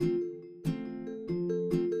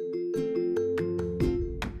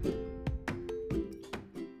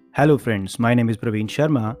Hello, friends. My name is Praveen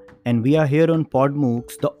Sharma, and we are here on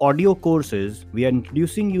PodMOOCs, the audio courses. We are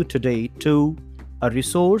introducing you today to a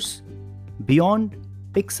resource beyond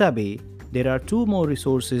Pixabay. There are two more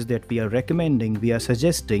resources that we are recommending, we are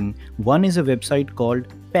suggesting. One is a website called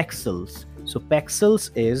Pexels. So,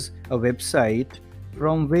 Pexels is a website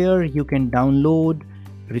from where you can download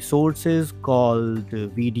resources called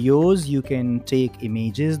videos. You can take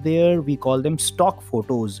images there. We call them stock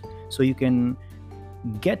photos. So, you can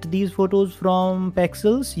get these photos from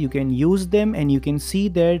Pexels, you can use them, and you can see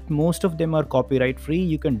that most of them are copyright free.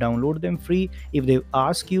 You can download them free. If they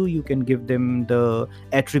ask you, you can give them the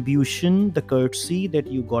attribution, the courtesy that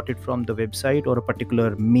you got it from the website or a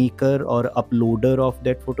particular maker or uploader of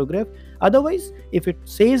that photograph. Otherwise, if it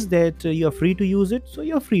says that you're free to use it, so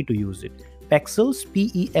you're free to use it. Pexels,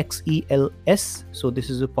 Pexels. So this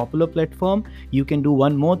is a popular platform. You can do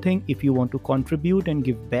one more thing. If you want to contribute and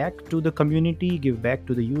give back to the community, give back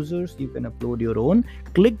to the users, you can upload your own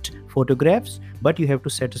clicked photographs, but you have to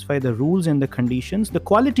satisfy the rules and the conditions, the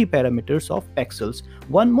quality parameters of Pexels.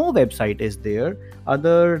 One more website is there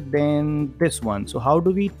other than this one. So how do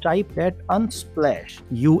we type that? Unsplash,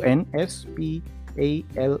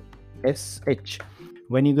 Unspalsh.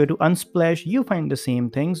 When you go to Unsplash, you find the same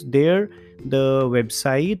things there. The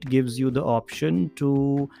website gives you the option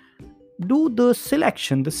to do the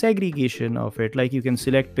selection, the segregation of it. Like you can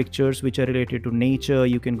select pictures which are related to nature,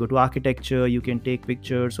 you can go to architecture, you can take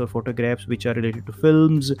pictures or photographs which are related to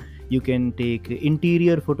films, you can take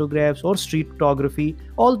interior photographs or street photography.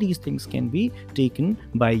 All these things can be taken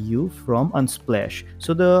by you from Unsplash.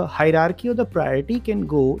 So the hierarchy or the priority can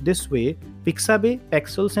go this way. Pixabay,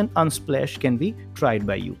 Pexels, and Unsplash can be tried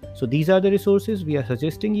by you. So these are the resources we are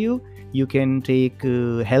suggesting you. You can take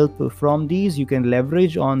help from these. You can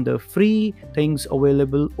leverage on the free things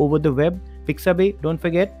available over the web. Pixabay, don't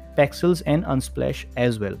forget, Pexels and Unsplash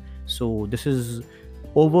as well. So this is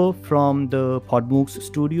over from the PodMOOCs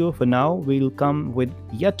studio. For now, we'll come with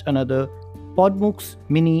yet another PodMOOCs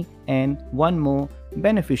mini and one more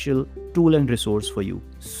beneficial tool and resource for you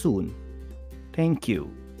soon. Thank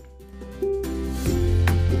you.